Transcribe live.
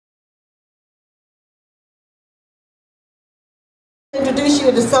Introduce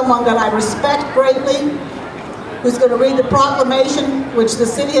you to someone that I respect greatly, who's going to read the proclamation which the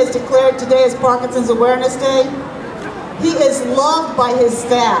city has declared today as Parkinsons Awareness Day. He is loved by his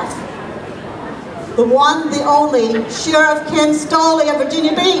staff. The one, the only, Sheriff Ken Stolle of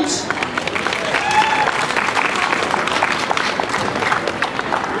Virginia Beach.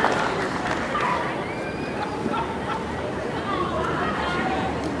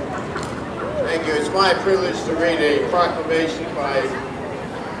 Thank you. It's my privilege to read a proclamation by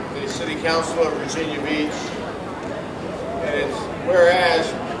the City Council of Virginia Beach. And it's, whereas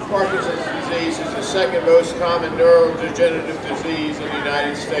Parkinson's disease is the second most common neurodegenerative disease in the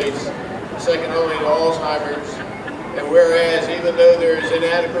United States, second only to Alzheimer's. And whereas even though there is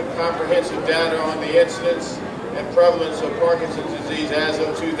inadequate comprehensive data on the incidence and prevalence of Parkinson's disease as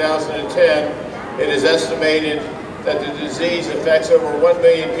of 2010, it is estimated that the disease affects over 1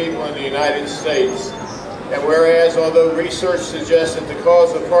 million people in the United States. And whereas, although research suggests that the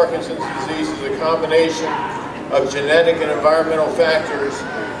cause of Parkinson's disease is a combination of genetic and environmental factors,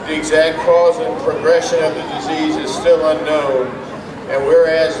 the exact cause and progression of the disease is still unknown. And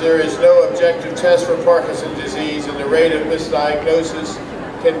whereas there is no objective test for Parkinson's disease and the rate of misdiagnosis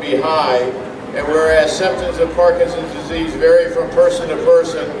can be high, and whereas symptoms of Parkinson's disease vary from person to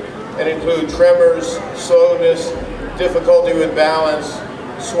person and include tremors, slowness, difficulty with balance,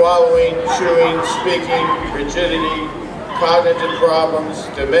 swallowing, chewing, speaking, rigidity, cognitive problems,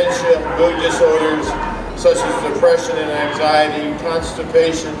 dementia, mood disorders such as depression and anxiety,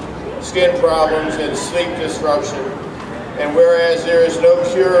 constipation, skin problems, and sleep disruption. And whereas there is no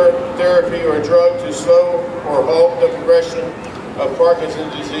cure, therapy, or drug to slow or halt the progression of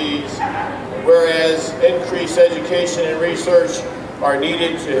Parkinson's disease, whereas increased education and research are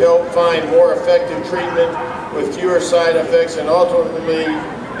needed to help find more effective treatment with fewer side effects and ultimately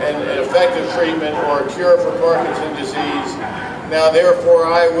an effective treatment or a cure for Parkinson's disease. Now therefore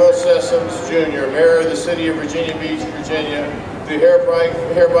I, Will Sessoms Jr., Mayor of the City of Virginia Beach, Virginia, do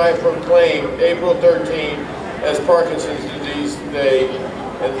hereby proclaim April 13 as Parkinson's Disease Day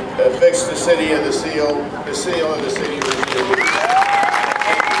and affix the seal of the City of Virginia Beach.